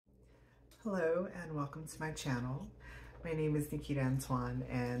Hello and welcome to my channel. My name is Nikita Antoine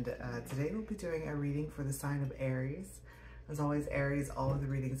and today we'll be doing a reading for the sign of Aries. As always, Aries, all of the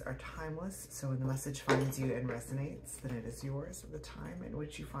readings are timeless, so when the message finds you and resonates, then it is yours at the time in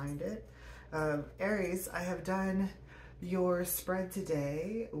which you find it. Aries, I have done your spread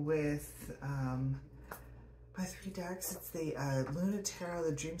today with my three decks. It's the Luna Tarot,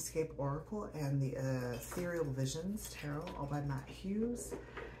 the Dreamscape Oracle, and the Ethereal Visions Tarot, all by Matt Hughes.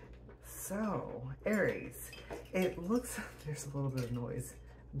 So, Aries, it looks, there's a little bit of noise.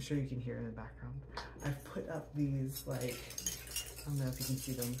 I'm sure you can hear in the background. I've put up these, like, I don't know if you can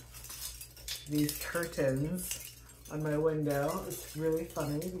see them, these curtains on my window. It's really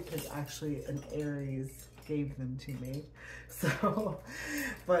funny because actually an Aries gave them to me. So,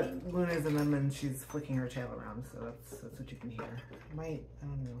 but Luna's in them and she's flicking her tail around, so that's what you can hear. I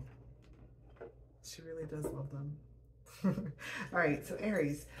don't know. She really does love them. All right, so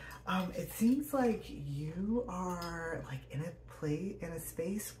Aries, it seems like you are like in a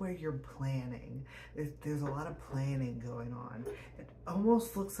space where you're planning. There's a lot of planning going on. It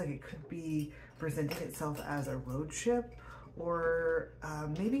almost looks like it could be presenting itself as a road trip, or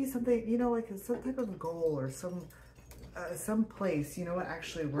maybe something, you know, like some type of goal or some place. You know what?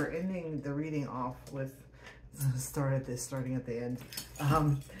 Actually, we're ending the reading off with. Starting at the end.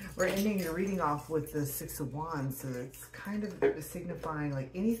 We're ending the reading off with the Six of Wands, so it's kind of signifying like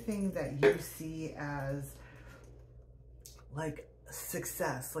anything that you see as like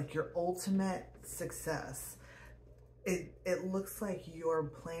success, like your ultimate success. It looks like you're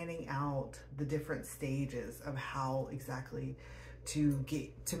planning out the different stages of how exactly to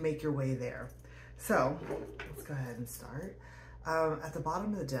make your way there. So let's go ahead and start. At the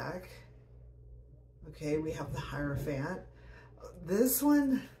bottom of the deck, okay, we have the Hierophant. This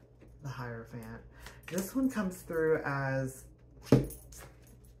one, the Hierophant, this one comes through as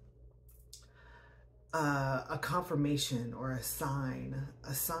a confirmation or a sign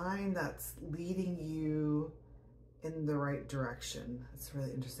that's leading you in the right direction. It's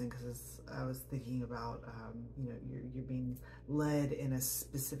really interesting because I was thinking about, you know, you're being led in a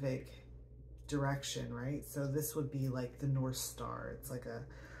specific direction, right? So this would be like the North Star. It's like a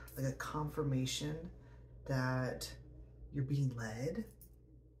confirmation that you're being led,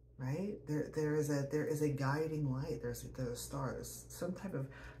 right? There is a guiding light. There's a star. There's some type of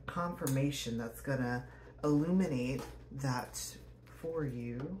confirmation that's gonna illuminate that for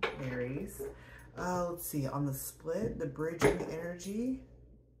you, Aries. Let's see, on the split, the bridging energy.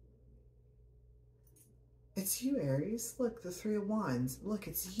 It's you, Aries. Look, the Three of Wands. Look,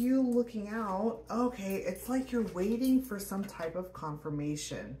 it's you looking out. Okay, it's like you're waiting for some type of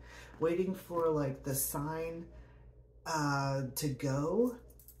confirmation, waiting for like the sign to go.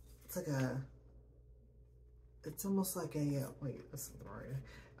 It's like it's almost like a, wait, that's not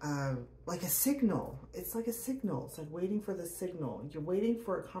right. Like a signal. It's like a signal. It's like waiting for the signal. You're waiting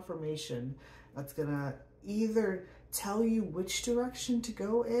for a confirmation that's gonna either tell you which direction to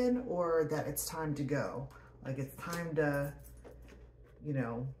go in or that it's time to go. Like it's time to, you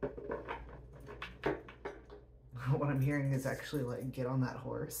know, what I'm hearing is actually like get on that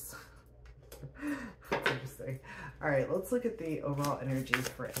horse. That's interesting. All right, let's look at the overall energies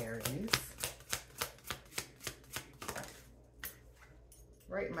for Aries.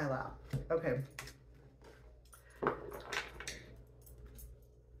 Right in my lap. Okay.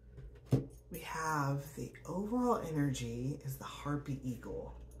 We have the overall energy is the Harpy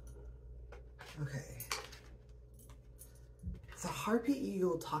Eagle. Okay. The Harpy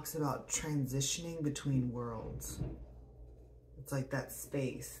Eagle talks about transitioning between worlds. It's like that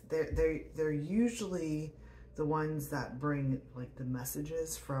space. They're usually the ones that bring like the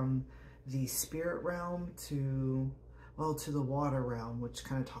messages from the spirit realm to the water realm, which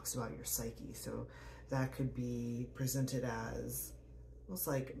kind of talks about your psyche. So that could be presented as almost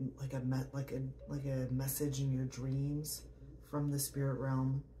like a message in your dreams from the spirit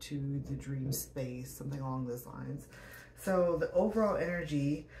realm to the dream space, something along those lines. So the overall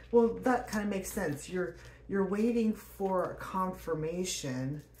energy, well, that kind of makes sense. You're waiting for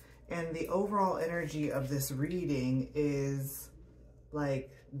confirmation, and the overall energy of this reading is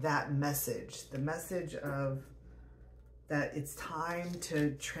like that message, the message of that it's time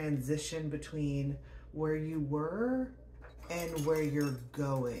to transition between where you were and where you're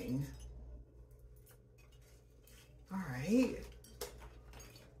going. All right.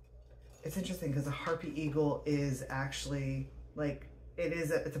 It's interesting because a Harpy Eagle is actually like,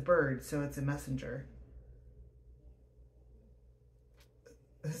 it's a bird, so it's a messenger.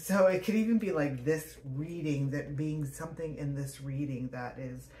 So it could even be like this reading, that being something in this reading that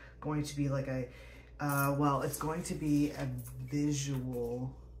is going to be like a, well, it's going to be a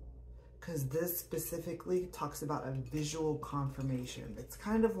visual because this specifically talks about a visual confirmation. It's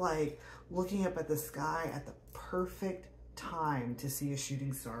kind of like looking up at the sky at the perfect time to see a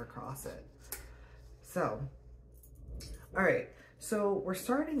shooting star across it. So, all right, so we're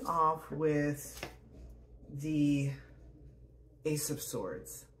starting off with the Ace of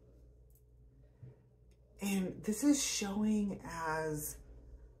Swords. And this is showing as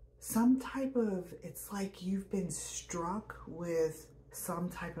some type of, it's like you've been struck with some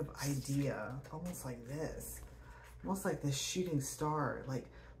type of idea, almost like this, almost like this shooting star, like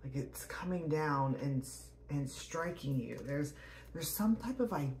it's coming down and striking you. There's some type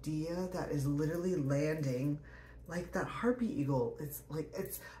of idea that is literally landing, like that harpy eagle. It's like,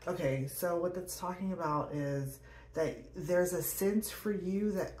 it's okay. So what that's talking about is that there's a sense for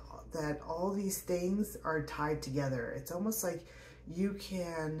you that all these things are tied together. It's almost like you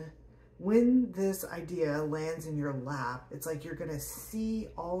can, when this idea lands in your lap, it's like you're gonna see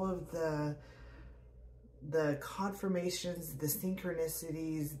all of the confirmations, the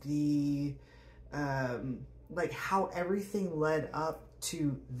synchronicities, the like how everything led up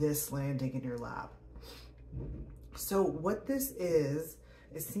to this landing in your lap. So what this is,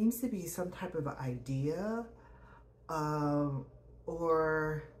 it seems to be some type of idea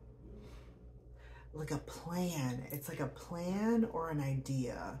or like a plan. It's like a plan or an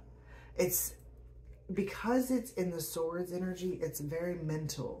idea. It's because it's in the swords energy, it's very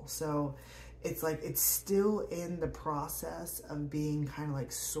mental. So it's like it's still in the process of being kind of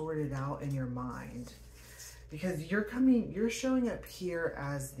like sorted out in your mind, because you're showing up here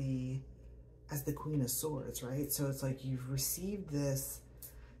as the Queen of Swords, right? So it's like you've received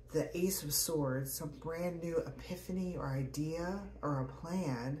the Ace of Swords, some brand new epiphany or idea or a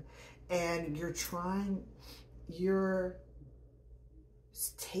plan, and you're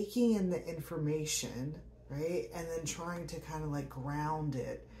taking in the information, right? And then trying to kind of like ground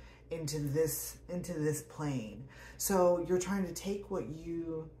it into this plane. So you're trying to take what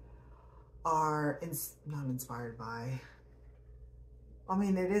you are not inspired by. I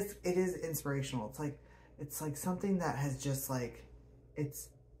mean, it is inspirational. It's like something that has just like, it's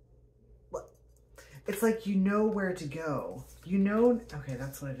like, you know where to go. You know, okay,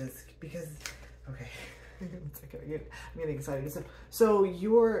 that's what it is. Because, okay, it's okay, I'm getting excited. So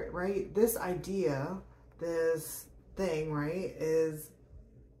you're, right, this idea, this thing, right,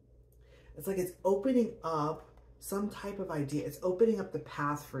 it's like it's opening up some type of idea. It's opening up the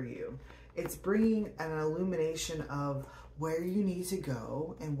path for you. It's bringing an illumination of where you need to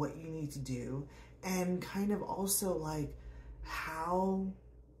go and what you need to do, and kind of also like how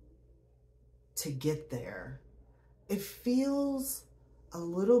to get there. It feels a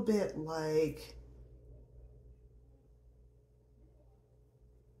little bit like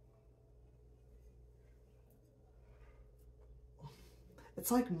it's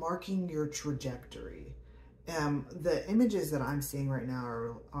like marking your trajectory. The images that I'm seeing right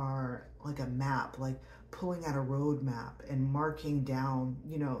now are like a map, like pulling out a road map and marking down,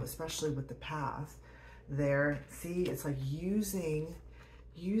 you know, especially with the path there. See, it's like using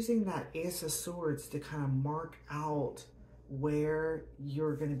that Ace of Swords to kind of mark out where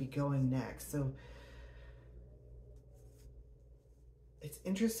you're going to be going next. So it's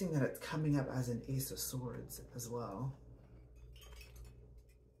interesting that it's coming up as an Ace of Swords as well.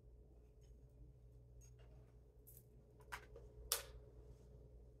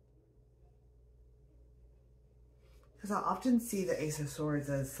 Because I often see the Ace of Swords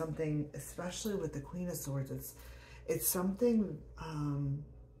as something, especially with the Queen of Swords, it's something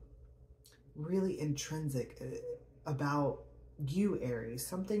really intrinsic about you, Aries,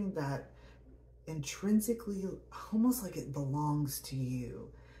 something that intrinsically, almost like it belongs to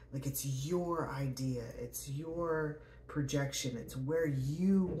you. Like it's your idea, it's your projection, it's where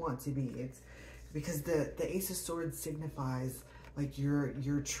you want to be. It's because the Ace of Swords signifies like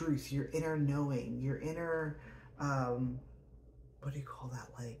your truth, your inner knowing, your inner, what do you call that?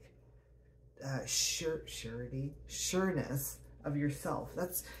 Like, sureness of yourself.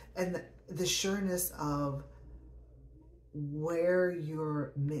 And the sureness of where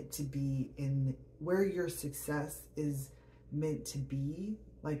you're meant to be, in where your success is meant to be,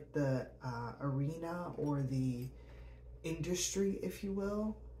 like the arena or the industry, if you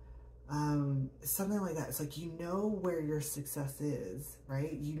will. Something like that. It's like, you know where your success is,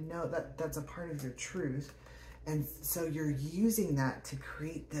 right? You know that that's a part of your truth. And so you're using that to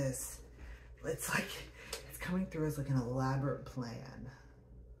create this, it's like, it's coming through as like an elaborate plan.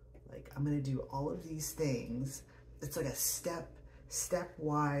 Like, I'm going to do all of these things. It's like a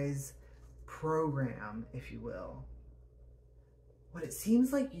stepwise program, if you will. But it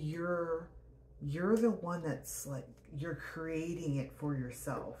seems like you're the one that's like, you're creating it for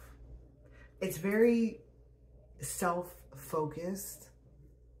yourself. it's very self-focused,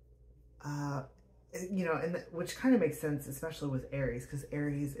 you know, and which kind of makes sense, especially with Aries, because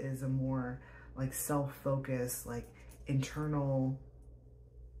Aries is a more like self-focused, like internal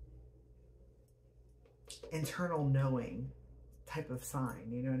knowing type of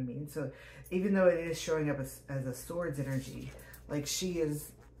sign, you know what I mean? So even though it is showing up as a swords energy, like she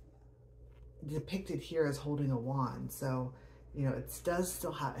is depicted here as holding a wand. So, you know, it does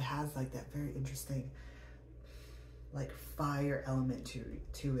still have, it has like that very interesting like fire element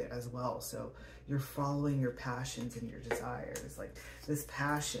to it as well. So you're following your passions and your desires, like this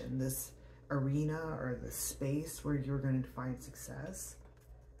passion, this arena or the space where you're going to find success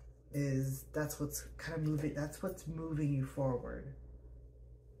that's what's kind of moving, that's what's moving you forward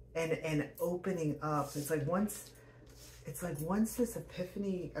and opening up. It's like once this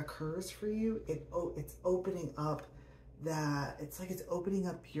epiphany occurs for you, it's opening up that, it's like it's opening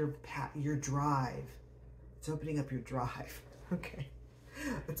up your drive. It's opening up your drive. Okay.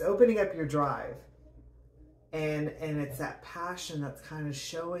 It's opening up your drive. And it's that passion that's kind of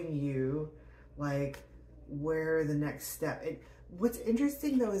showing you like where the next step. What's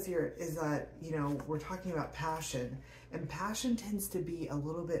interesting though is that, you know, we're talking about passion, and passion tends to be a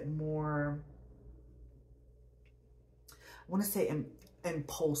little bit more, I want to say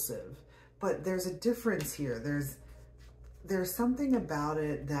impulsive, but there's a difference here. There's something about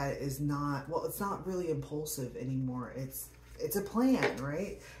it that is not, well, it's not really impulsive anymore. It's a plan,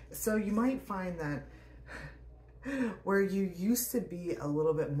 right? So you might find that where you used to be a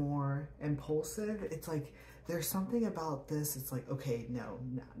little bit more impulsive, it's like there's something about this. It's like, okay, no,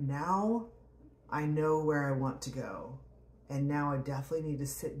 now I know where I want to go. And now I definitely need to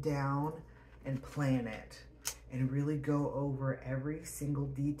sit down and plan it and really go over every single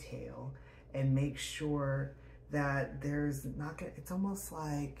detail and make sure that there's not gonna, it's almost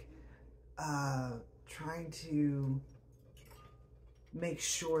like trying to make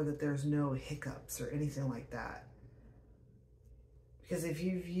sure that there's no hiccups or anything like that. Because if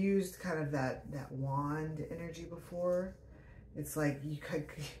you've used kind of that wand energy before, it's like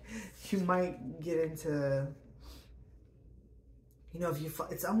you might get into, you know, if you,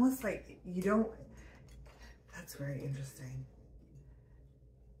 it's almost like you don't, that's very interesting.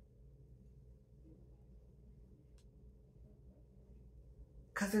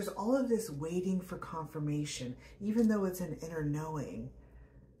 Because there's all of this waiting for confirmation, even though it's an inner knowing.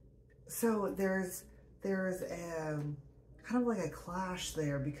 So there's kind of like a clash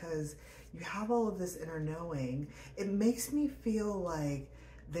there, because you have all of this inner knowing. It makes me feel like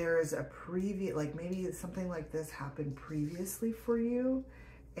there's a previous, like maybe something like this happened previously for you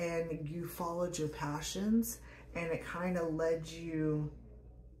and you followed your passions and it kind of led you,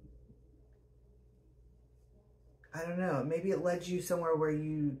 I don't know, maybe it led you somewhere where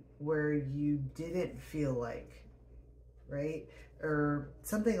you didn't feel like, right? Or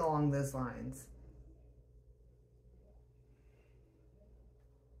something along those lines.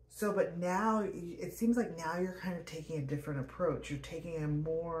 So, but now it seems like now you're kind of taking a different approach. You're taking a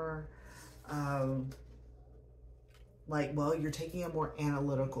more, you're taking a more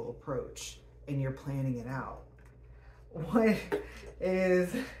analytical approach and you're planning it out. What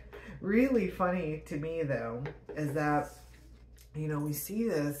is really funny to me though, is that, you know, we see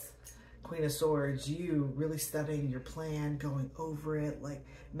this Queen of Swords, you really studying your plan, going over it, like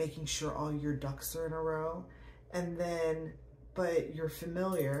making sure all your ducks are in a row. And then, but your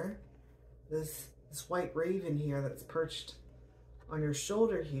familiar, this white raven here that's perched on your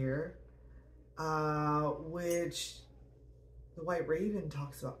shoulder here, which the white raven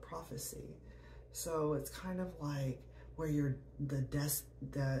talks about prophecy. So it's kind of like where you're the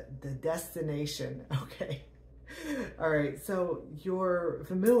destination. Okay. All right. So your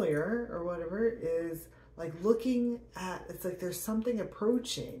familiar or whatever is like looking at, it's like there's something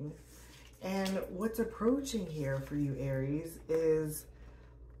approaching. And what's approaching here for you, Aries, is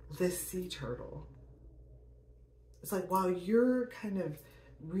this sea turtle. It's like while you're kind of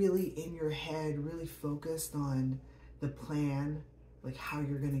really in your head, really focused on the plan, like how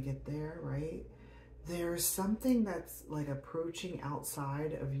you're going to get there, right? There's something that's like approaching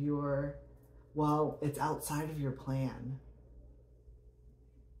outside of your, well, it's outside of your plan.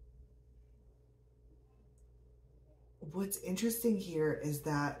 What's interesting here is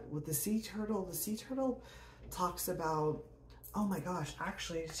that with the sea turtle talks about, oh my gosh,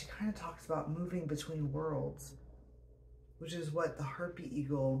 actually she kind of talks about moving between worlds, which is what the harpy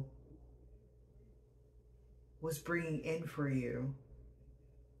eagle was bringing in for you.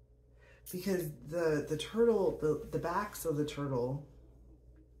 Because the turtle, the backs of the turtle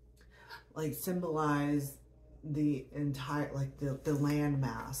like symbolize the entire, like the land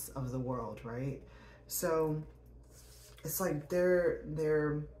mass of the world, right? So it's like they're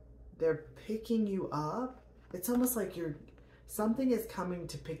picking you up. It's almost like something is coming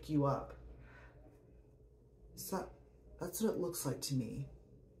to pick you up. So that's what it looks like to me.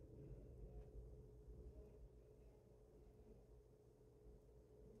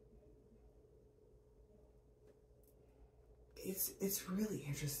 It's really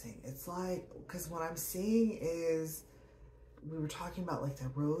interesting. It's like, because what I'm seeing is, we were talking about like the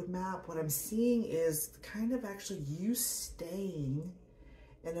roadmap. What I'm seeing is kind of actually you staying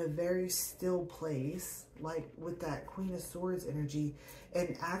in a very still place, like with that Queen of Swords energy,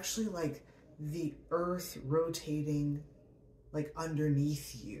 and actually like the earth rotating like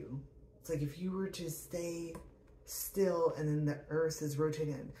underneath you. It's like if you were to stay still and then the earth is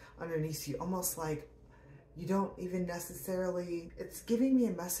rotating underneath you, almost like you don't even necessarily, it's giving me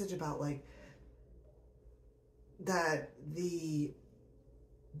a message about like that you're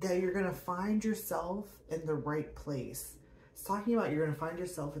going to find yourself in the right place. It's talking about you're going to find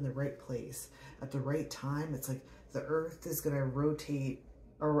yourself in the right place at the right time. It's like the earth is going to rotate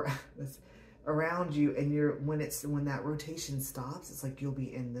around you, and when that rotation stops, it's like you'll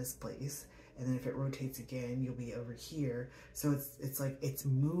be in this place, and then if it rotates again, you'll be over here. So it's like it's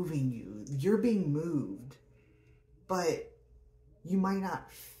moving you. You're being moved, but you might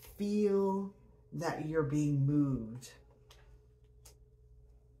not feel that you're being moved.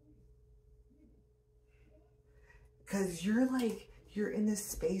 Because you're in this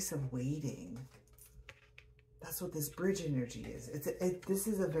space of waiting. That's what this bridge energy is. This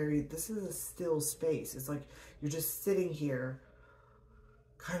is a still space. It's like you're just sitting here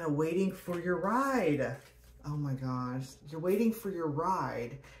kind of waiting for your ride. Oh my gosh. You're waiting for your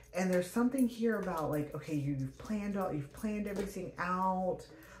ride. And there's something here about like, okay, you've planned everything out.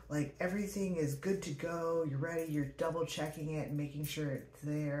 Like everything is good to go. You're ready. You're double checking it and making sure it's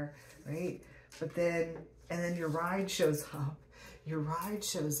there, right? But then, and then your ride shows up. Your ride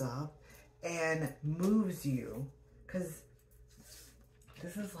shows up and moves you, because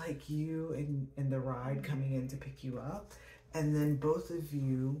this is like you and the ride coming in to pick you up. And then both of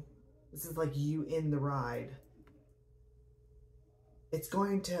you, this is like you in the ride. It's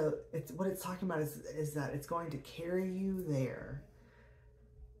what it's talking about is that it's going to carry you there.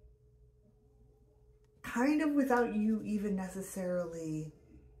 Kind of without you even necessarily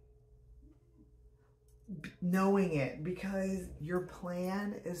knowing it, because your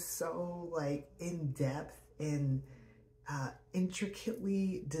plan is so like in depth and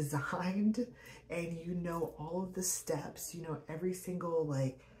intricately designed, and you know all of the steps, you know every single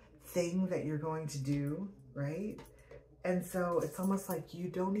like thing that you're going to do, right? And so it's almost like you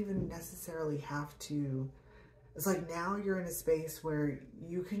don't even necessarily have to, it's like now you're in a space where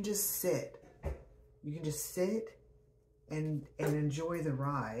you can just sit. You can just sit and enjoy the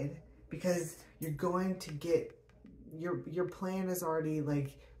ride, because you're going to get, your plan is already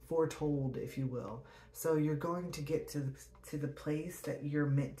like foretold, if you will. So you're going to get to the place that you're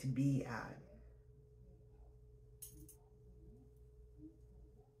meant to be at.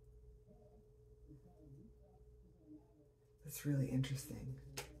 That's really interesting,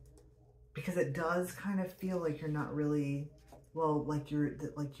 because it does kind of feel like you're not really, well, like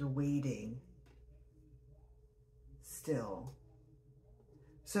you're waiting still.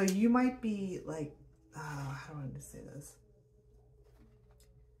 So you might be like, how do I want to say this?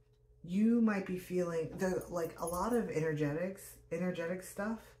 You might be feeling there's like a lot of energetic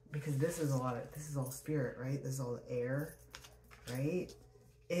stuff, because this is all spirit, right? This is all air, right?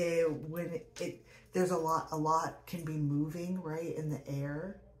 There's a lot can be moving, right, in the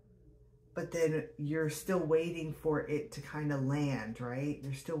air, but then you're still waiting for it to kind of land, right?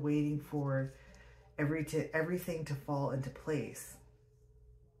 You're still waiting for everything to fall into place.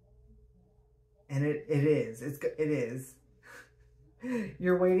 And it is.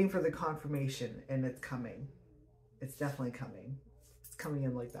 You're waiting for the confirmation, and it's coming. It's definitely coming. It's coming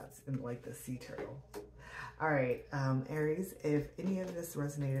in like that, in like the sea turtle. All right, Aries, if any of this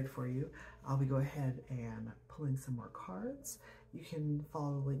resonated for you, I'll be go ahead and pulling some more cards. You can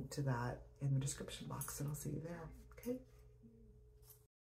follow the link to that in the description box, and I'll see you there. Okay.